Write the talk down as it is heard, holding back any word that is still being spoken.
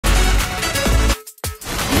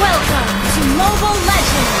Welcome to Mobile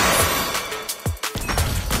Legends!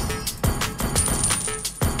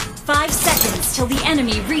 5 seconds till the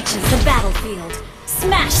enemy reaches the battlefield.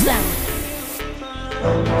 Smash them!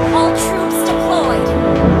 All troops deployed!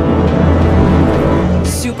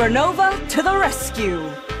 Supernova to the rescue!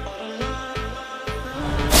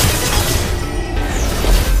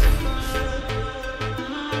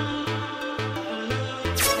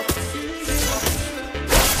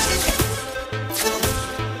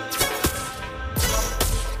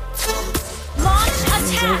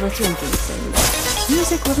 Overthinking things.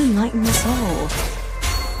 Music will enlighten us all.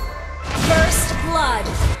 First blood.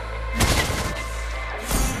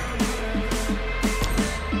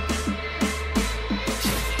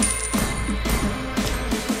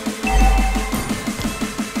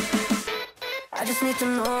 I just need to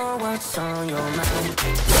know what's on your mind.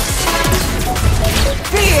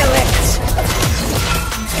 Feel it!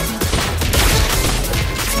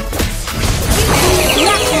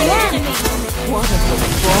 What a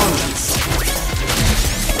performance!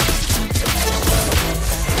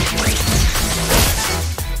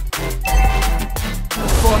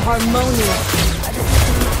 For Harmonia.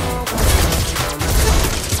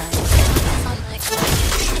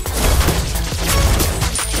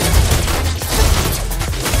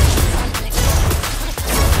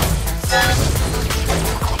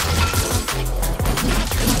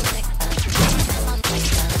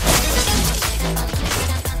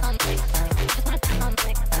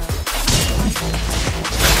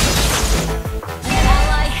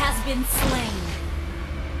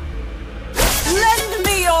 Lend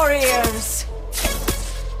me your ears!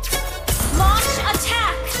 Launch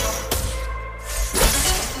attack!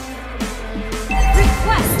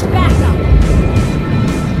 Request backup!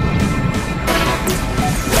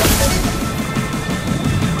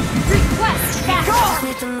 Request backup! I just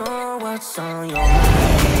need to know what's on your mind.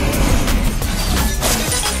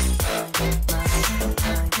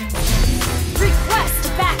 Request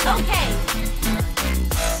backup! Okay!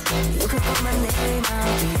 You can call my name,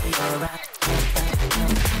 I'll be alright.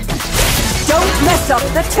 Don't mess up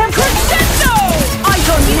the temper! Crescendo! Eyes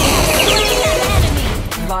on me! Enemy!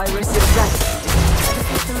 Virus erased.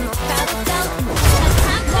 Battle Falcon!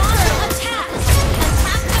 Attack the turtle! Attack!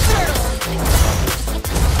 Attack the turtle!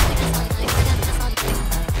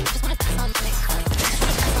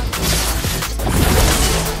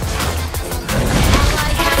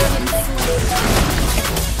 Ally has been slain.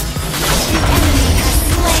 The enemy has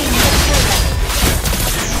slain the turtle.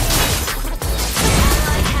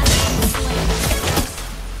 Ally has been slain.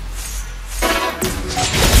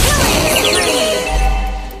 Killing spree!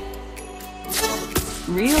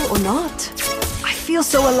 Real or not, I feel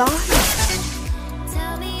so alive.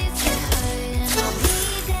 Tell me if you're hurt and I'll be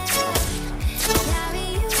there. Carry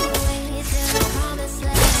you away to the promised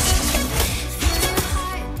land. Feel your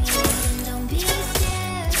heartbeat and don't be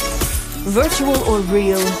scared. Virtual or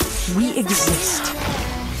real, we exist.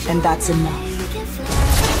 And that's enough.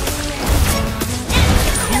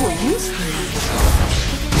 Who are you three?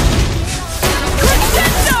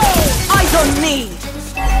 Crescendo! Eyes on me!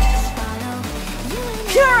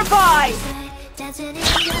 Purify! Dancing in your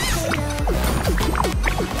halo.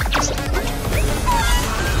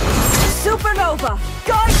 Supernova!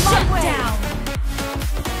 Guide my Shut way! down!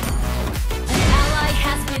 An ally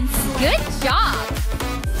has been slain. Good job!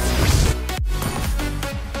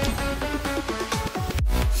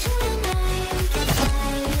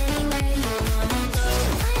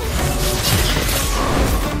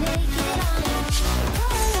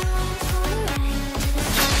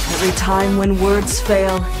 Every time when words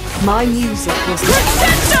fail, my music will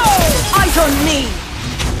Crescendo! Eyes on me!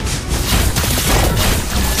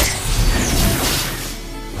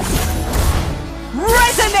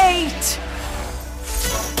 Resonate!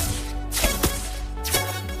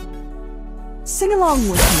 Sing along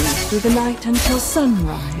with me through the night until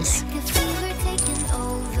sunrise. Like a fever taking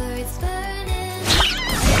over, it's burning.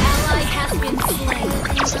 Ally has been slain.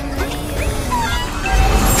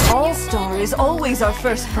 All-Star is always our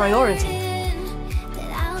first priority.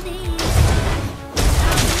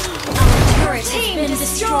 Our team has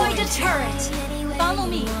destroyed a turret. Follow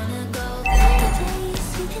me.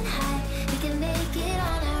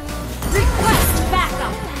 Request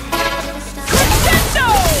backup. Crescendo!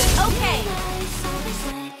 Okay.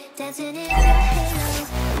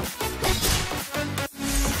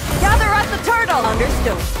 Gather at the turtle!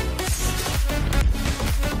 Understood.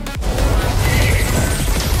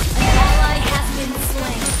 An ally has been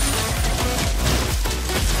slain.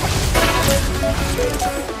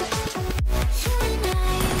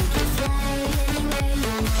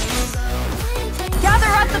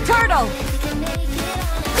 Gather at the turtle!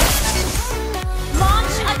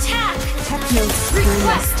 techno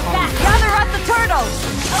Request back. Gather at the turtle!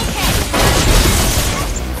 Okay.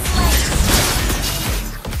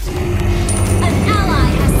 An ally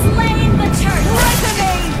has slain the turtle.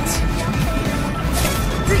 Resonate!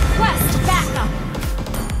 Request backup.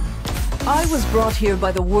 I was brought here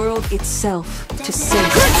by the world itself to sing.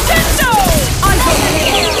 Crescendo!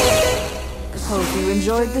 Hope you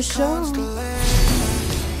enjoyed the show.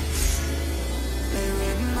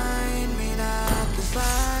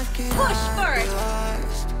 Push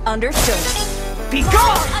first. Understood. Be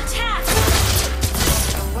gone! Attack.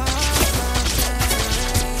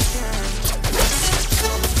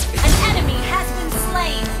 An enemy has been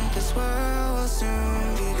slain.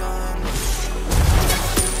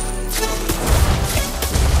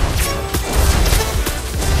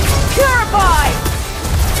 Purify!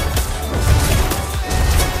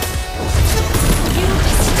 You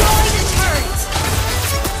destroy the turret.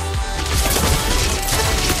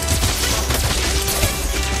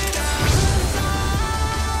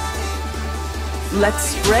 Let's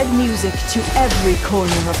spread music to every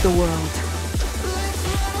corner of the world.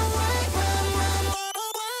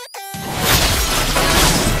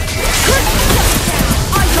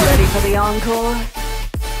 Ready for the encore?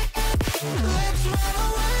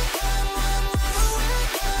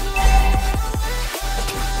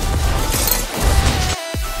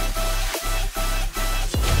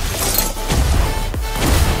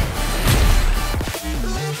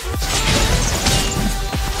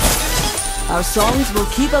 Our songs will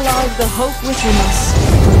keep alive the hope within us.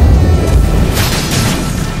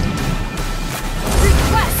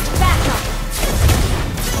 Request backup.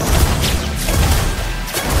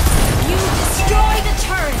 You destroy the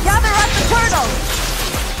turret. Gather at the turtle!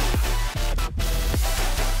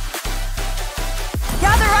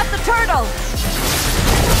 Gather at the turtle!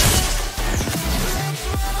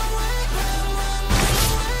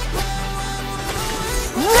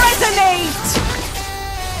 Resonate!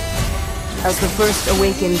 As the first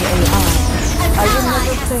awakened AI, I will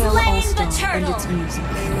never fail All-Star and its music.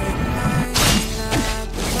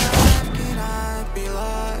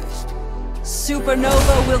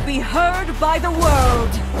 Supernova will be heard by the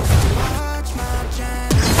world!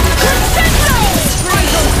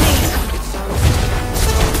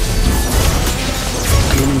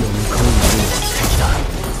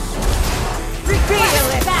 Reveal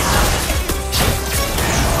it!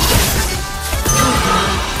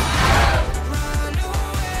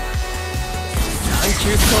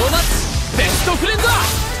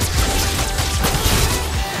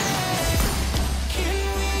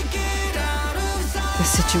 The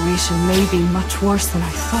situation may be much worse than I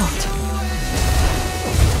thought.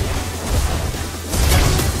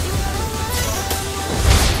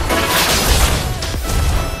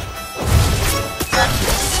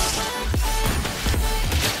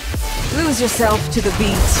 Lose yourself to the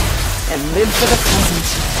beat and live for the present.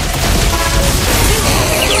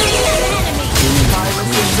 I was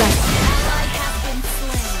possessed. Ally has been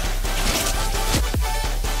slain.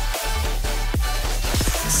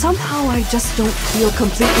 Somehow I just don't feel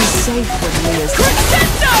completely safe with Leah's.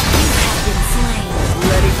 Have been slain.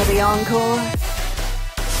 Ready for the encore?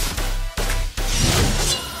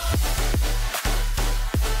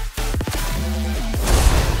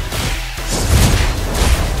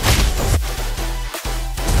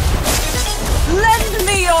 Lend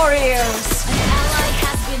me your ears! An ally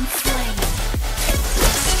has been slain.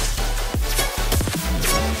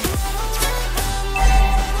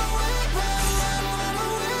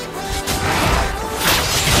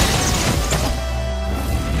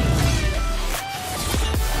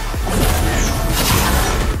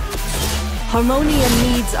 Harmonia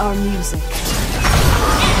needs our music.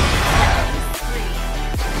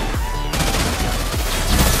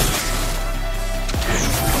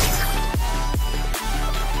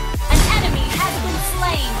 An enemy has been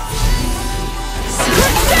slain.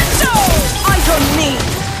 Crescendo! Eyes on me!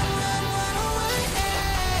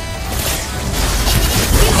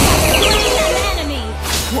 An enemy.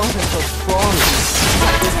 What a performance!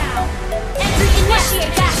 Shut down.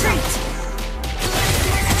 Initiate retreat.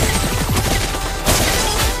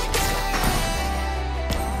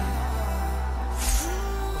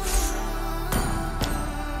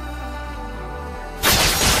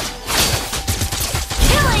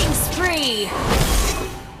 Killing spree.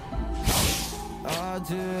 I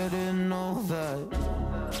didn't know that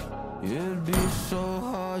it'd be so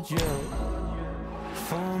hard yet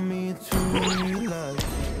for me to relax,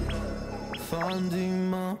 finding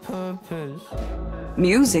my purpose.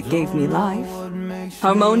 Music gave me life. What makes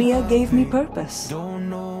Harmonia gave me purpose. Don't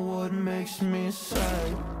know what makes me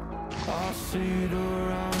sad. I sit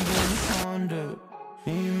around and ponder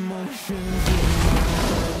Your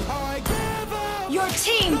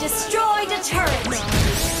team destroyed a turret.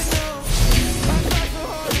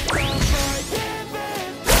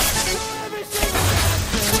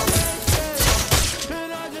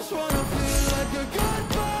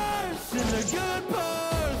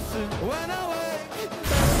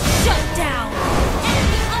 Shut down.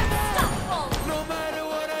 Enemy unstoppable.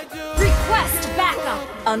 Request backup.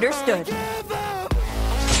 Understood.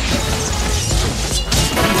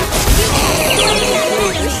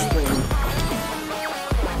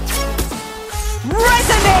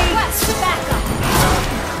 Resonate! Request backup.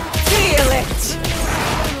 Feel it!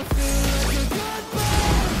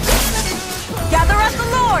 Gather at the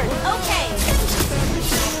Lord! Okay.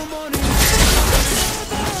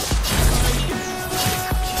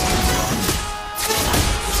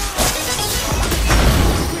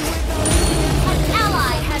 An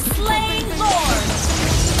ally has slain Lord.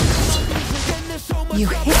 You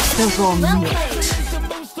hit the wrong Well note. played.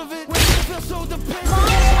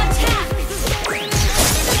 Launch attack.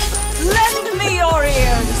 Lend me your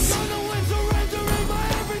ears!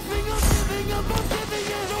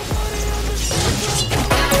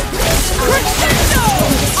 Crescendo!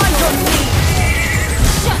 Under me!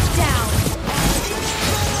 Shut down.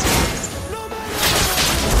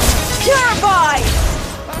 Purify!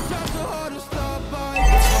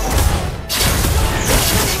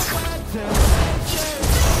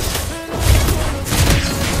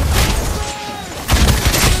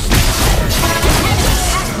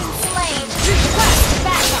 Slain. Request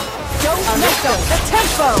backup. Don't mess up the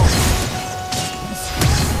tempo!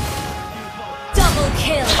 Double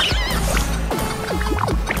kill.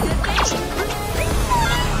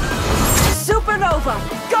 Supernova,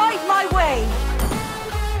 guide my way!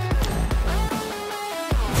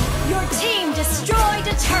 Your team destroyed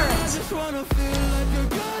a turret.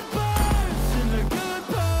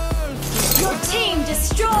 Your team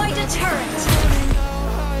destroyed a turret.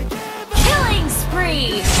 Killing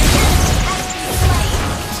spree.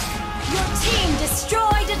 Your team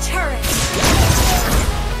destroyed a turret.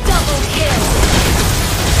 Double kill.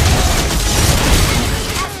 Enemy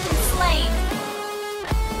has been slain.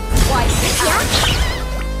 Wipe it out.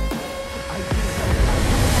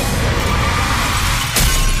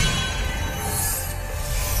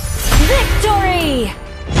 Victory!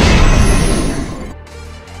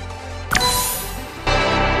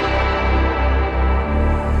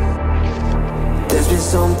 There's been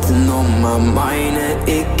something on my mind and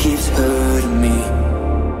it keeps hurting me.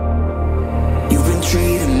 You've been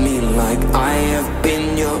treating me like I have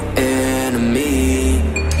been your enemy.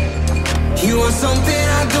 You are something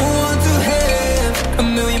I don't want to have. A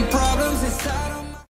million